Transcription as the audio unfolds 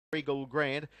Regal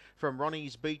Grand from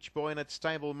Ronnie's Beach Boy and its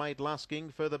stablemate Lusking.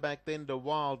 Further back then to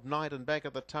Wild Night, and back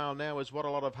at the tail now is What a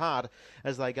Lot of Heart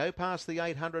as they go past the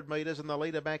 800 metres, and the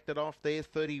leader backed it off there,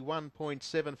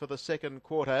 31.7 for the second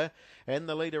quarter, and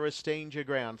the leader is Danger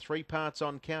Ground. 3 parts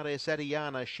on Countess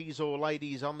Adiana, She's All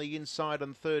Ladies on the inside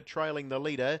and third trailing the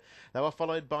leader. They were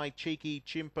followed by Cheeky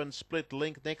Chimp and Split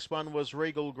Link. Next one was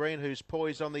Regal Grand, who's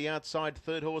poised on the outside,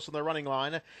 third horse on the running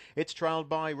line. It's trailed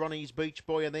by Ronnie's Beach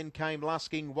Boy, and then came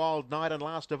Lusking, Wild Night, and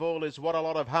last of all is What a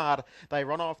Lot of Heart. They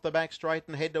run off the back straight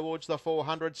and head towards the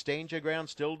 400. Danger Ground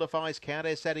still defies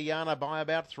Countess Adiana by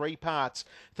about 3 parts.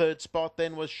 Third spot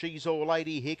then was She's All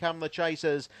Lady. Here come the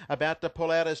chasers. About to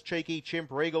pull out as Cheeky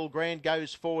Chimp. Regal Grand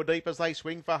goes 4 deep as they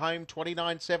swing for home.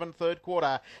 29.7 third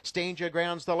quarter. Danger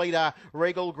Ground's the leader.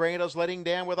 Regal Grand is letting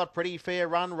down with a pretty fair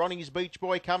run. Ronnie's Beach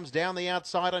Boy comes down the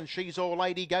outside, and She's All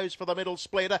Lady goes for the middle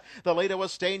split. The leader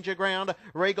was Danger Ground.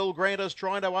 Regal Grand is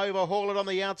trying to overhaul it on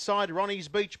the outside. Ronnie's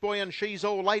Beach Boy and She's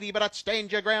All Lady, but it's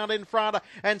Danger Ground in front,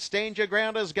 and Danger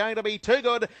Ground is going to be too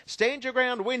good. Danger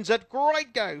Ground wins it.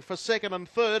 Great go for second and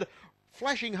third.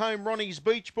 Flashing home Ronnie's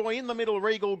Beach Boy. In the middle,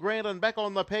 Regal Grand, and back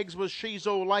on the pegs was She's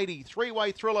All Lady.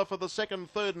 3-way thriller for the second,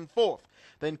 third and fourth.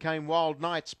 Then came Wild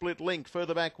Night, Split Link.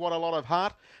 Further back, What a Lot of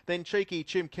Heart. Then Cheeky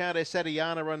Chimp, Countess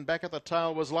Adiana, and back at the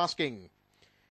tail was Lusking.